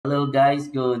Hello, guys.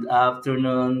 Good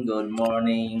afternoon, good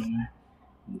morning,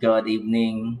 good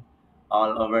evening,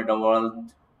 all over the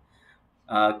world.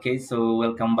 Okay, so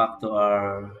welcome back to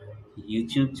our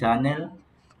YouTube channel.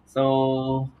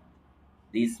 So,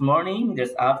 this morning,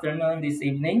 this afternoon, this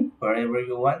evening, wherever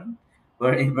you want,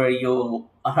 wherever you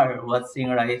are watching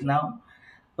right now.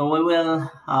 So, we will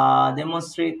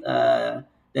demonstrate the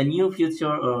new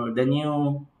feature or the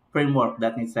new framework,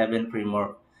 that is 7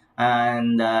 framework,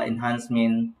 and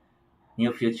enhancement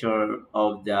new feature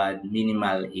of the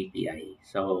minimal API.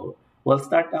 So we'll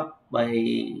start up by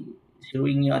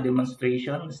showing you a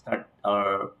demonstration. Start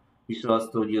our Visual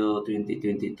Studio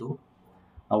 2022.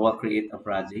 I will create a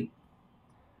project.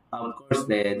 Of course,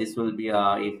 this will be a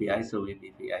API, so with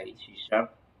API C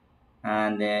Sharp.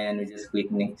 And then we just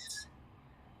click next.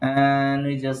 And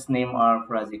we just name our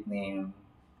project name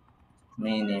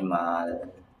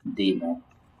minimal demo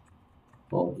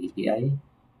for API.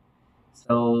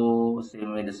 So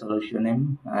same with the solution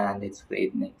name and let's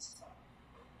create next.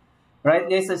 Right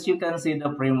guys, as you can see the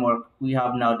framework, we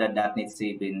have now the .NET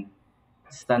 7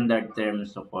 standard term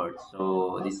support.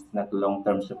 So this is not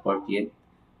long-term support yet,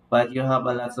 but you have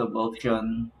a lots of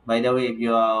option. By the way, if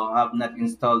you have not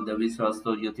installed the Visual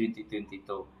Studio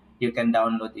 2022, you can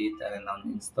download it and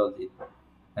uninstall it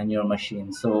on your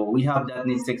machine. So we have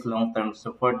 .NET 6 long-term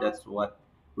support. That's what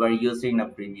we're using in the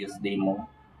previous demo.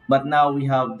 But now we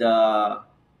have the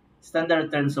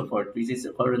standard term support, which is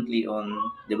currently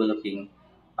on developing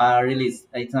release.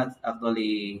 It's not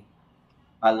actually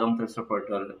a long-term support,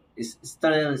 or it's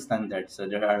still standard. So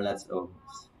there are lots of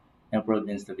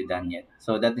improvements to be done yet.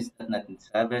 So that is .NET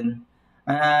 7.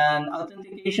 And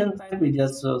authentication type, we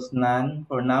just chose none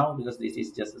for now because this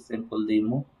is just a simple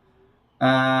demo.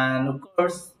 And of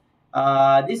course,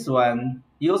 this one,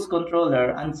 use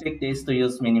controller uncheck this to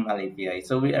use minimal API.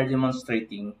 So we are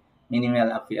demonstrating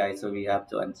minimal API, so we have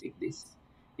to uncheck this.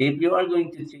 If you are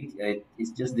going to check it,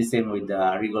 it's just the same with the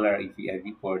regular API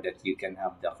before that you can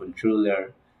have the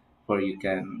controller or you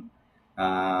can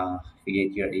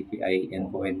create your API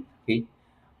endpoint. Okay.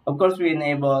 Of course, we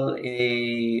enable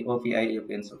a OPI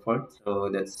open support, so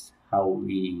that's how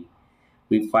we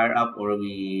fire up or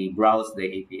we browse the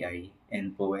API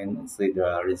endpoint and see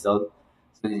the result.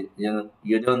 So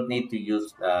you don't need to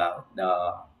use the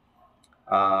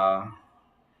uh,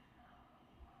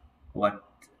 what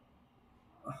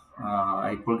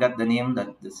I forgot the name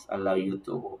that just allow you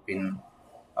to open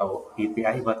our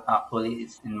API, but actually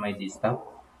it's in my desktop.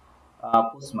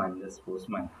 Postman, that's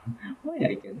Postman. Why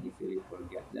I can easily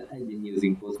forget that I've been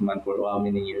using Postman for how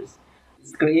many years?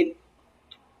 It's great.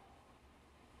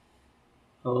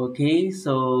 Okay,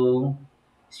 so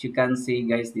as you can see,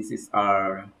 guys, this is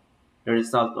our the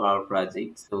result of our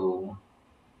project. So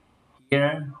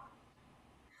here,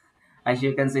 as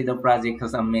you can see, the project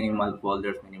has a minimal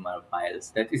folders, minimal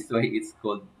files. That is why it's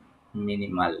called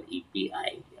minimal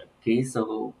API. Okay,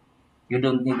 so you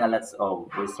don't need a lot of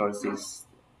resources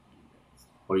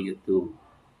for you to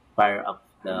fire up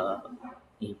the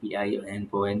API or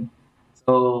endpoint.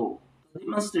 So to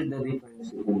demonstrate the difference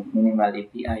between minimal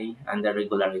API and the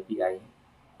regular API,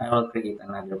 I will create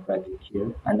another project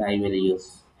here and I will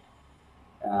use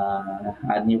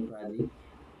add new project,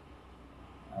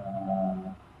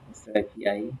 Mr.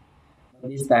 API.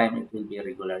 But this time it will be a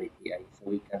regular API. So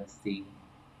we can see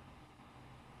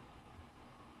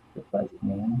the project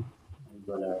name,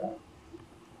 regular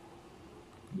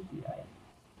API.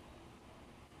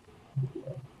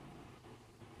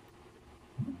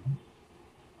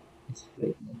 Let's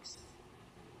click next.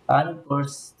 And of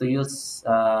course, to use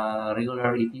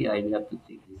regular API, we have to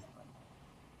take this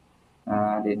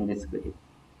one. Then let's click.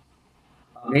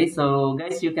 Okay, so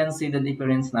guys, you can see the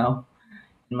difference now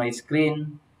in my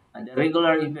screen. The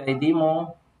regular API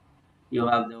demo, you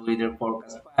have the weather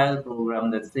forecast file, program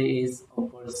that says,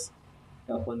 of course,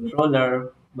 the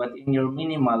controller, but in your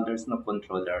minimal, there's no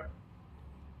controller.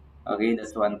 Okay,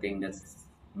 that's one thing that's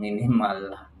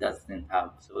minimal doesn't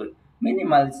have. So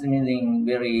minimal is meaning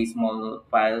very small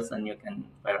files and you can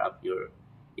fire up your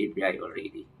API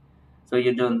already. So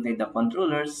you don't need the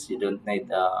controllers, you don't need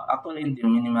the actually in the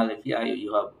minimal API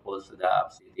you have also the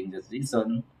app setting the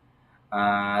season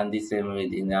and the same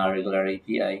with in a regular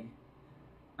API.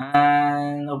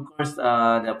 And of course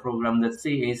the program that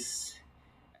says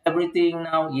everything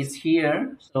now is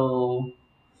here. So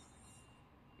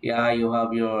yeah, you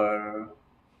have your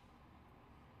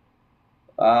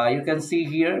you can see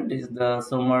here, this is the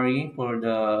summary for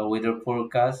the weather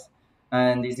forecast,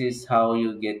 and this is how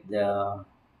you get the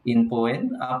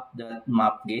endpoint up that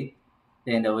map gate,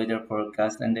 then the weather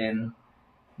forecast, and then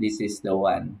this is the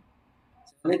one.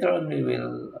 So later on we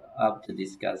will have to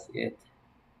discuss it.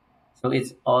 So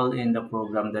it's all in the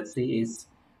program that C is.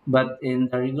 But in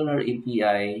the regular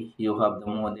API, you have the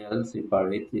model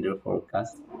separate with the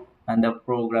forecast. And the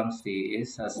program C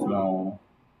is has no,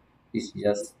 it's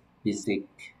just basic.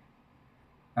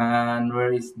 And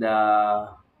where is the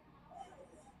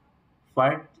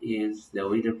part is the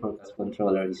weather forecast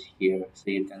controller is here. So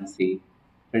you can see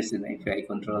there's an API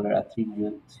controller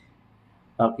attribute.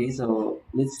 Okay, so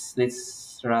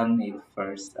let's run it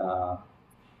first.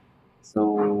 So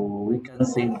we can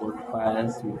save both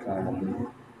files. We can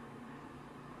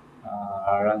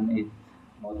run it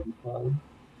multiple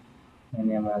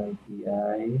minimal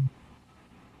API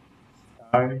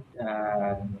start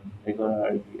and regular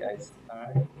API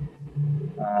start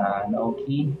and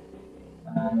okay,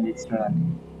 and let's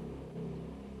run it.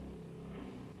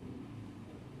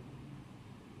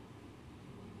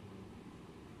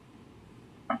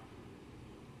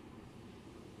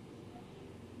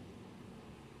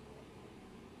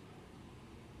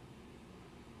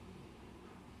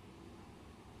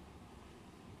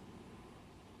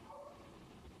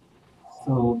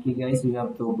 So okay guys, we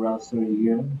have two browser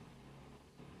here.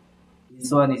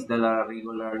 This one is the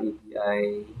regular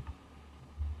API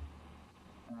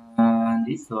and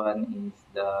this one is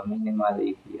the minimal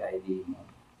API demo.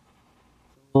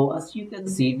 So as you can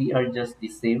see, they are just the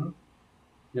same.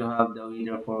 You have the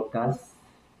weather forecast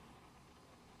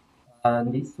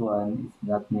and this one is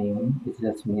not named, it's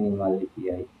just minimal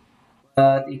API.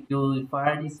 But if you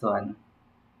fire this one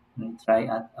and try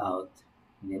it out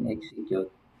and then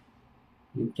execute,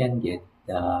 you can get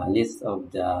the list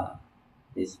of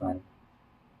this one,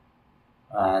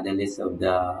 the list of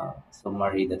the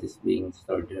summary that is being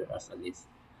stored there as a list.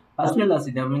 As well as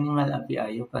in the minimal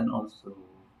API, you can also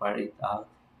fire it out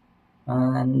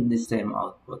and the same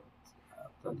output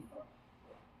actually.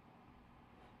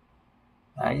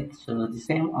 Right? So the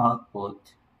same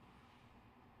output.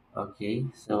 Okay,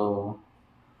 so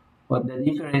but the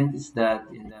difference is that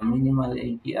in the minimal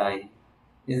API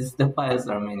is the files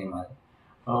are minimal.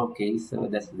 Okay, so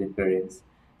that's the difference.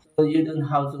 So you don't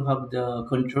have to have the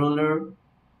controller.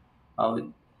 Uh,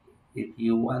 if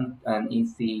you want an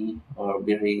easy or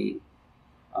very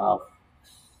uh,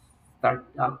 start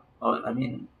up, or I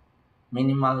mean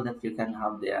minimal that you can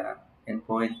have the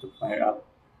endpoint to fire up,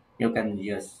 you can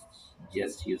just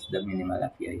use the minimal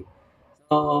API.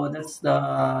 So that's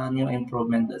the new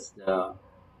improvement. That's the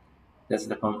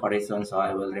comparison. So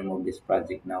I will remove this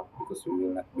project now because we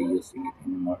will not be using it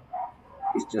anymore.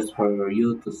 It's just for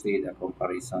you to see the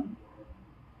comparison.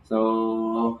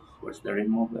 So where's the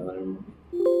remove? I will remove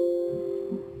it.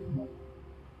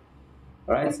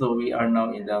 Alright, so we are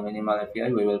now in the minimal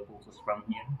API. We will focus from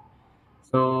here.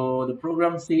 So the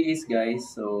program C is guys.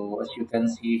 So as you can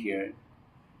see here,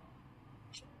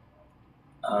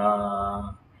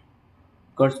 of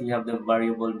course we have the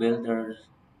variable builders.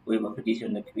 We have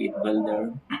application the create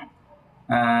builder,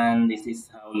 and this is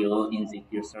how you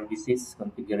inject your services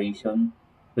configuration.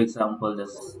 For example, the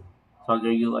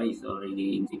Swagger UI is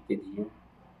already injected here.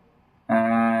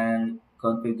 And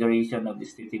configuration of the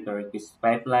static request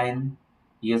pipeline,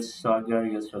 use Swagger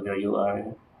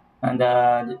UR, and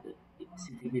the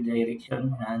CTP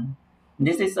direction. And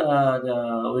this is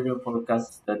the weather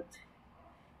forecast that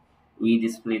we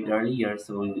displayed earlier.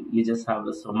 So you just have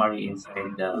a summary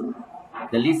inside the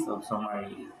list of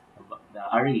summary,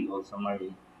 the array of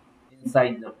summary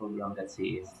inside the program that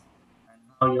says. And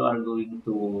how you are going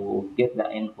to get the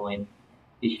endpoint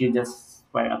is you just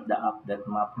fire up the app that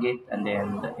map get and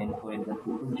then the endpoint that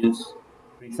we produce.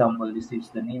 For example, this is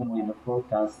the name with the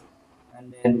forecast,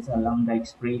 and then it's a lambda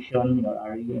expression, your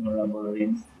array, enumerable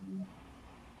range.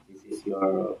 This is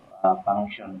your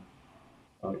function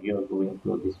or you're going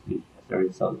to display as a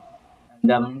result. And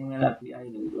the minimal API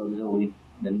is also with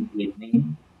the with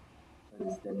name. So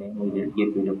this is the name we will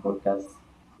give with the forecast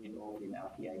with open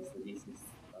API. So this is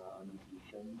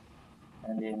annotation.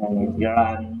 And then when you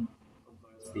run, of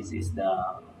course, this is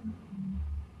the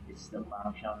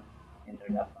function,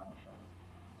 internet function.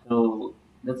 So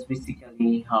that's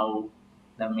basically how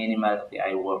the minimal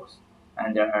API works.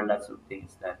 And there are lots of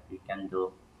things that we can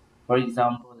do. For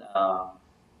example,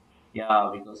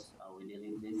 yeah, because we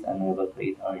delete this and we will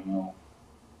create our new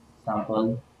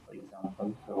sample, for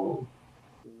example. So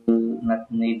we will not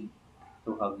need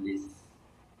to have this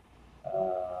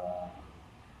uh,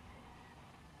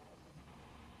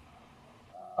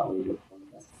 video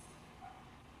podcast.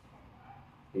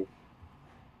 Okay.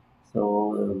 So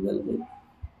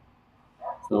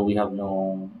we have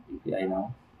no API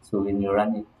now. So when you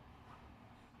run it,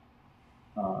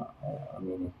 a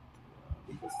minute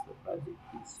because the project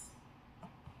is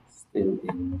still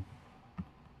in.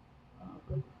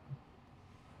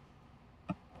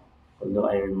 although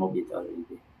I removed it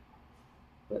already,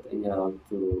 but I have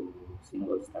to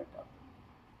single startup.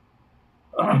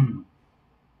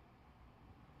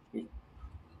 Okay.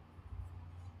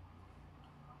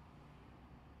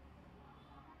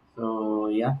 So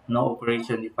yeah, no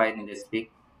operation defined in the spec.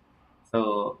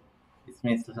 So it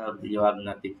means to have you have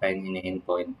not defined any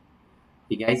endpoint.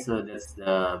 Okay, guys. So that's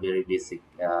the very basic.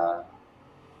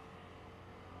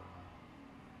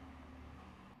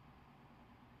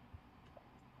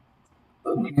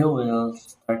 Okay, we'll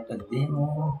start a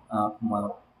demo of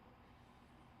map.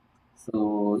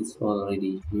 So it's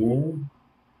already here.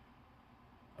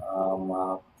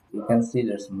 Map. You can see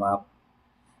there's map.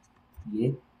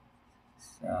 Git.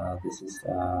 This is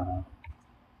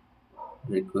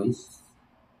request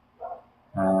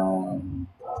and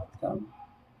tab.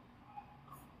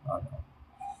 Oh, no.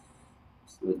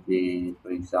 This would be, for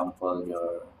example,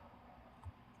 your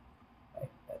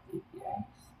like that API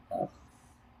stuff.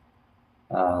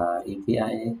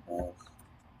 API has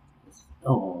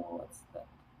oh, what's that?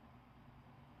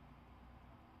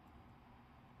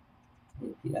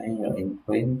 API your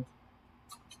endpoint.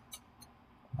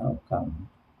 How come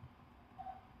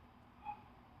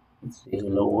it's a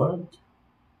hello world?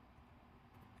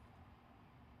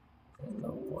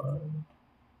 Hello world,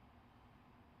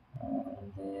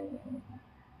 and then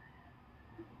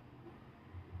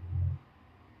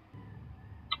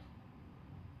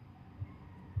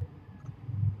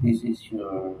this is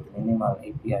your minimal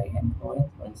API endpoint,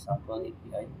 for example,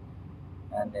 API,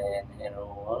 and then hello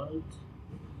world.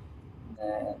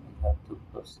 Then you have to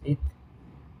post it,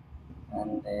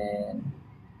 and then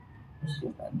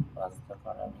you can pass the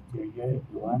parameter here if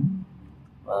you want.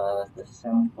 But the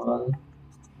sample,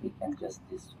 we can just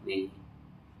display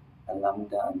a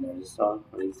lambda and the result.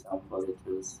 For example, it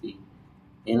will see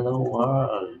hello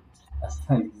world. As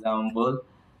an example,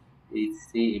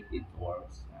 let's see if it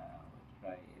works.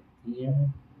 Try it here.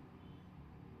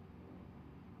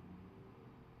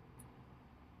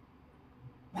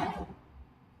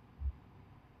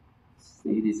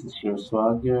 See, this is your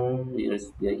swagger.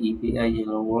 Here's the API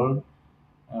hello world.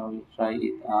 We try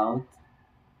it out.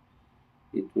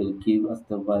 It will give us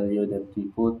the value that we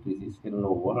put, which is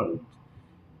hello world.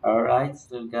 Alright,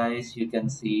 so guys, you can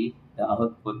see the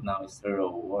output now is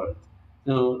hello world.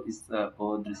 So it's the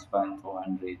code respond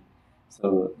 200.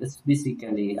 So that's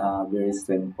basically very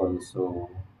simple. So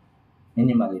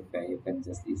minimal effect, you can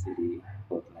just easily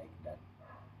put like that.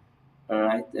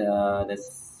 Alright,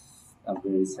 that's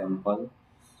very simple.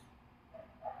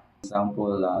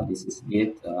 Example, this is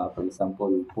Git. For example,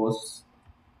 we post.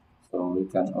 So we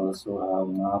can also have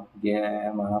map,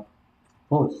 yeah, map,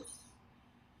 post.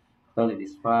 So it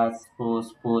is fast,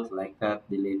 post, put like that,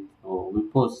 delete, or we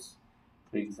post,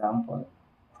 for example.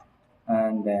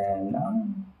 And then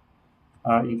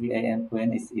our API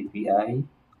endpoint is API.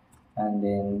 And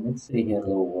then let's say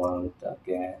hello world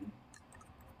again.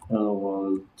 Hello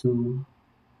world 2.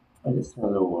 What is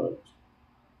hello world?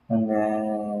 And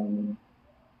then,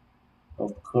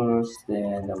 of course,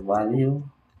 then the value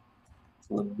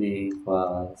would be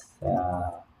false.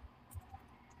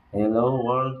 Hello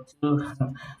world 2.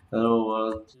 Hello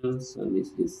world 2. So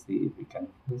let's just see if we can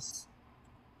push.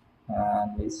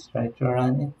 And let's try to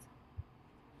run it.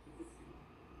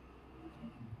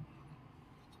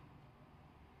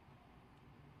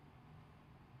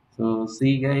 So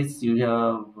see guys, you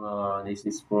have this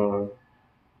is for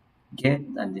get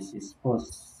and this is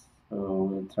post. So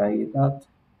we'll try it out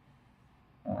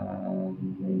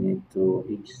and we need to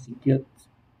execute.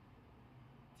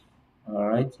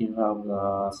 Alright, you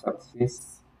have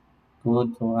success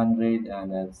code 200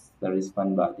 and that's the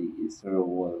respond body is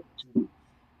 0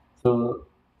 So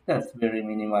that's very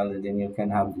minimal. Then you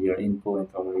can have your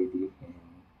endpoint already in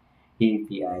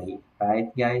API,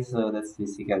 right, guys? So that's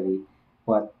basically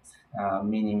what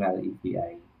minimal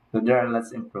API. So there are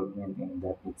lots improvement in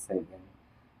 .NET 7.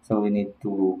 So we need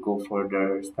to go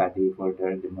further, study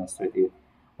further, demonstrate it.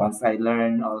 Once I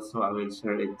learn, also I will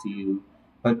share it to you.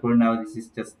 But for now, this is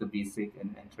just the basic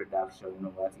and introduction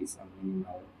of what is a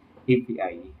minimal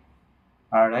API.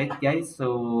 All right, guys.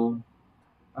 So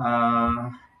uh,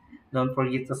 don't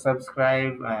forget to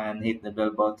subscribe and hit the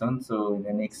bell button so in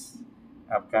the next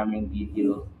upcoming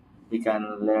video we can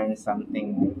learn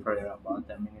something different about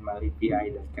the minimal API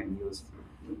that can use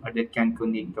or that can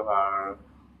connect to our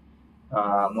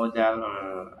model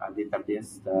or a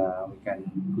database. We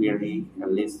can query a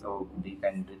list of data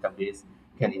in database,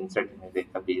 can insert in the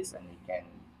database, and we can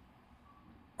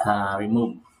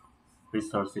remove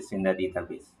resources in the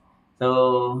database.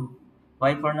 So,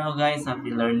 bye for now, guys.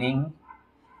 Happy learning.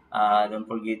 Don't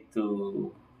forget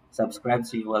to subscribe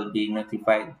so you will be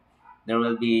notified There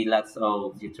will be lots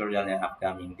of tutorial in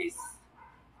upcoming days.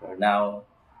 For now,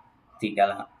 take a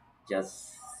lot.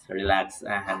 Just relax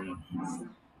and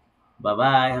bye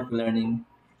bye. Happy learning.